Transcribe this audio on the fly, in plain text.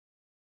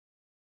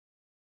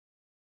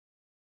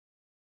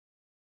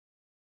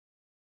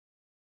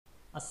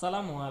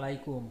Assalamu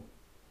Walaikum.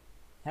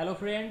 Hello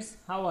friends,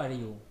 how are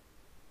you?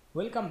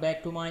 Welcome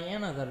back to my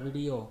another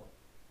video.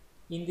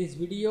 In this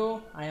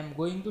video, I am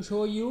going to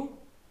show you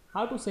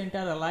how to center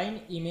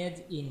align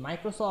image in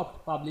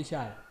Microsoft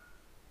Publisher.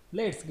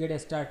 Let's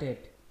get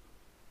started.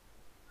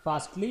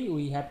 Firstly,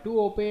 we have to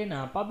open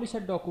a Publisher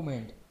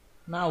document.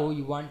 Now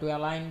you want to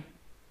align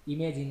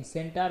image in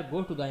center,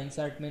 go to the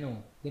Insert menu,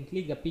 then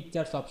click the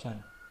Pictures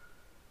option.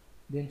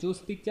 Then choose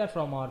picture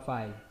from our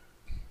file.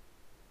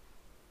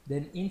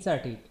 Then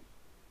insert it.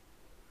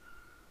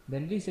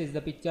 Then resize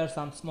the picture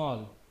some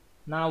small.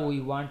 Now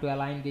we want to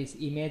align this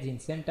image in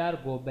center.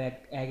 Go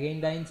back again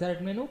the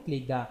insert menu,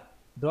 click the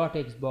draw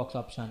text box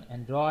option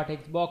and draw a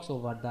text box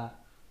over the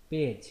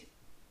page.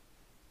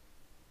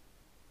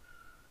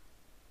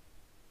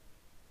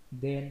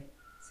 Then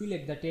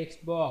select the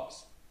text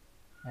box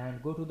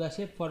and go to the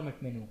shape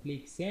format menu,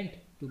 click send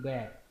to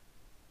back.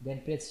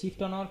 Then press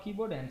shift on our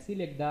keyboard and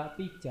select the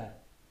picture.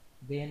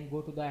 Then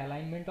go to the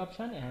alignment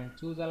option and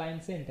choose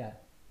align center.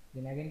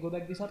 Then again go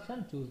back this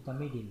option, choose the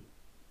middle.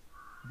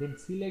 Then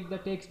select the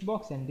text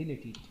box and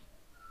delete it.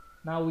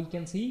 Now we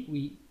can see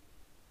we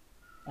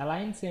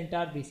align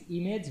center this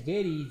image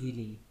very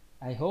easily.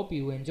 I hope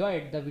you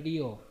enjoyed the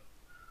video.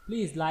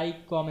 Please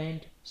like,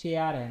 comment,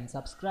 share and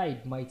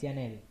subscribe my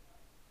channel.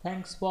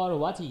 Thanks for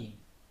watching.